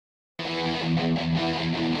Hey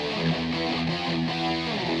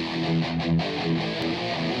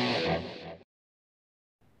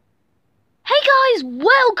guys,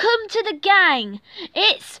 welcome to the gang.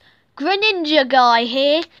 It's Greninja guy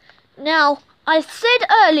here. Now, I said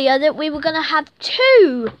earlier that we were going to have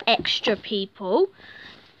 2 extra people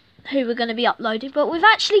who were going to be uploading, but we've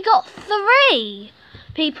actually got 3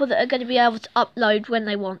 people that are going to be able to upload when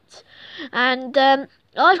they want. And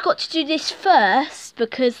I've got to do this first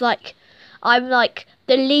because I'm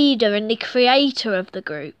the leader and the creator of the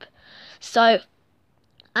group. So,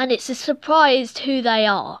 and it's a surprise who they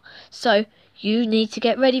are. So you need to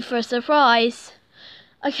get ready for a surprise.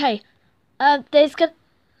 Okay, there's going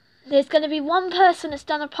to be one person that's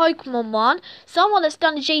done a Pokemon one, someone that's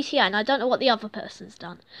done a GTA, and I don't know what the other person's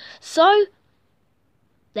done. So,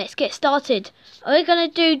 let's get started. We're going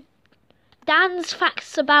to do Dan's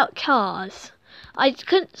facts about cars.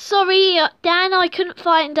 Sorry, Dan, I couldn't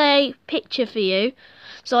find a picture for you,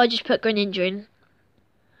 so I just put Greninja in.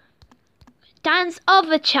 Dan's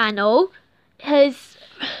other channel has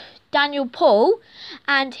Daniel Paul,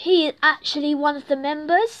 and he is actually one of the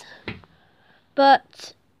members,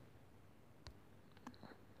 but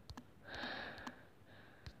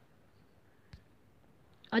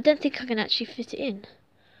I don't think I can actually fit it in.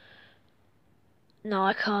 No,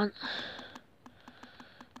 I can't.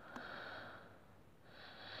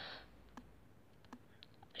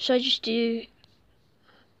 Should I just do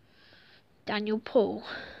Daniel Paul?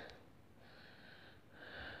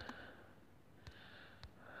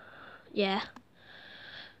 Yeah.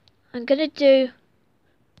 I'm gonna do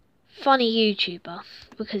funny YouTuber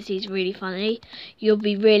because he's really funny. You'll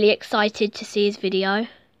be really excited to see his video.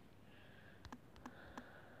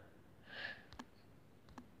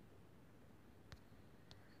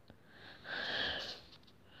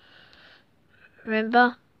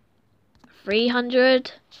 Remember?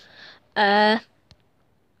 300,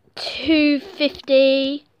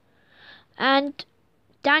 250, and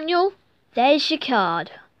Daniel, there's your card.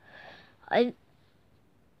 I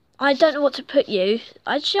don't know what to put you.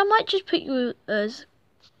 Actually, I might just put you as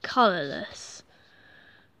colourless.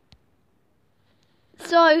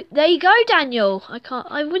 So there you go, Daniel.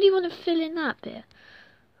 I really want to fill in that bit.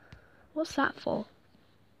 What's that for?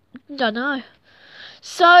 Don't know.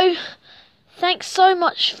 So, thanks so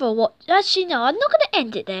much for what. Actually, no, I'm not going to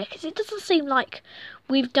end it there because it doesn't seem like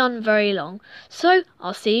we've done very long. So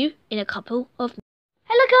I'll see you in a couple of.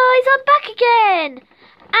 Hello, guys. I'm back again,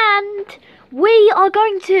 and we are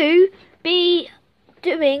going to be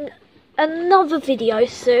doing another video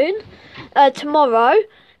soon, tomorrow,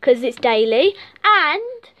 because it's daily.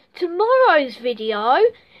 And tomorrow's video,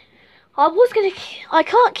 I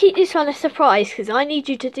can't keep this one a surprise because I need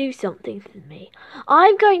you to do something for me.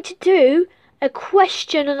 I'm going to do a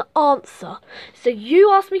question and answer. So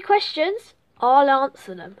you ask me questions, I'll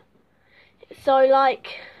answer them. So I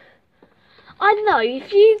don't know,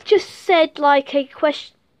 if you just said a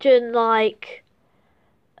question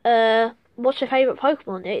what's your favourite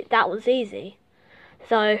Pokemon? That was easy.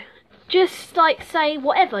 So just say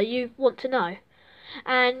whatever you want to know.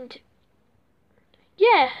 And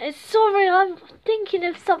yeah, sorry, I'm thinking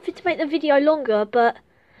of something to make the video longer, but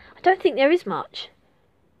I don't think there is much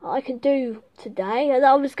I can do today. And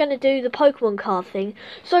I was going to do the Pokemon card thing.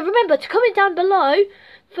 So remember to comment down below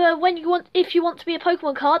for if you want to be a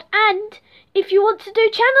Pokemon card, and if you want to do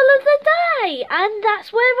channel of the day, and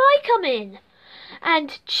that's where I come in.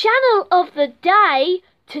 And channel of the day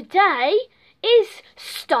today is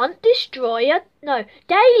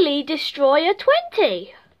Daily Destroyer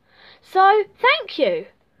 20. So thank you.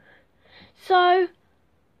 So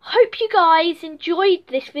hope you guys enjoyed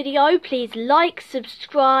this video. Please like,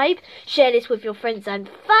 subscribe, share this with your friends and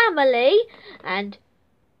family, and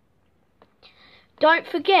don't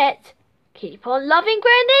forget, keep on loving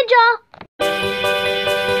Greninja.